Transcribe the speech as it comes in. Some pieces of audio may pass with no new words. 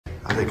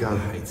How'd it go? I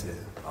hate it.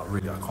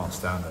 I can't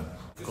stand them.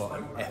 We've got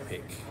an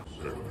epic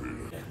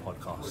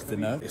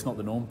podcast. It's not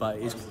the norm, but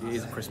it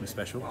is a Christmas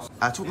special.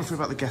 Talk me through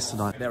about the guests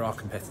tonight. There are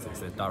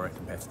competitors, they're direct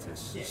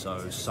competitors.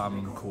 So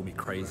some call me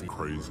crazy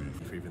for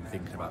even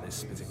thinking about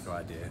this particular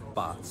idea.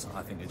 But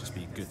I think it'd just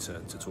be good to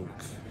talk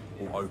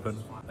all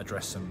open,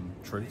 address some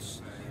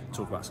truths,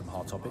 talk about some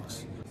hard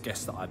topics.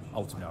 Guests that I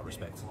ultimately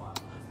respect.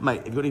 Mate,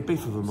 have you got any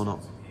beef with them or not?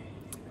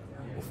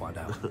 We'll find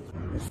out.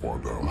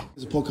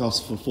 There's a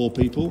podcast for 4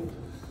 people.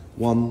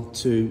 1,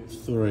 2,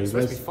 3. It's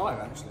supposed to be 5,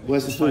 actually.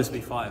 Where's the It's supposed to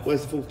be 5.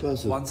 Where's the 4th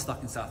person? One's stuck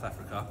in South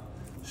Africa.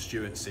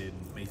 Stuart's in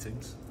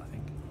meetings, I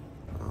think.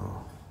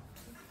 Oh.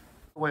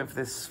 Waiting for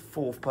this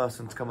 4th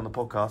person to come on the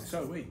podcast.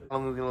 So are we. How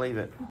long are we going to leave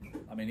it?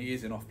 I mean, he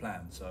is in off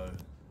plan, so.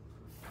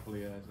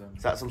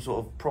 Is that some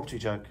sort of property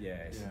joke? Yeah,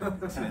 it's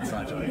an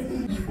inside joke.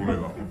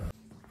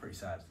 Pretty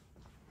sad.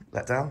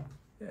 Let down?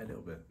 Yeah, a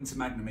little bit. Into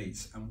Magna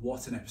Meets, and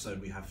what an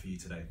episode we have for you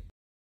today.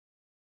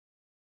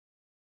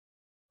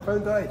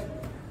 Phone died.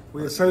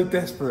 We are so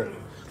desperate.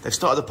 They've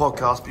started the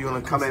podcast, but you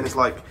want to come in as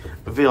like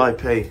a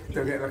VIP.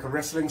 They'll get like a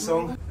wrestling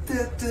song.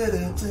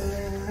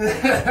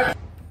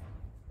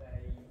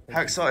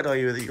 How excited are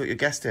you that you got your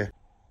guest here?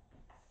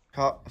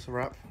 Cut, that's a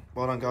wrap.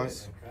 Well done,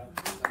 guys.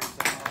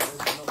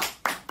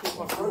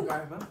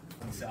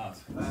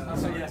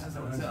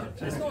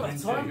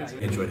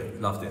 Enjoyed it,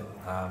 loved it.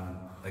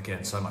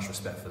 Again, so much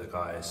respect for the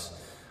guys,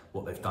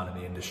 what they've done in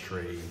the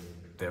industry,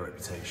 their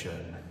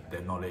reputation,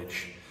 their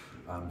knowledge.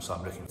 So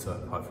I'm looking to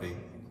hopefully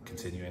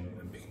continue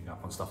and picking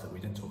up on stuff that we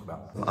didn't talk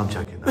about. I'm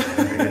joking. Right.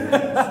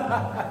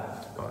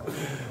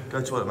 Go to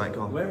the toilet, mate,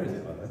 go on. Where is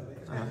it, by the way?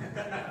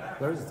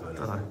 Where is it?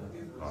 Don't know.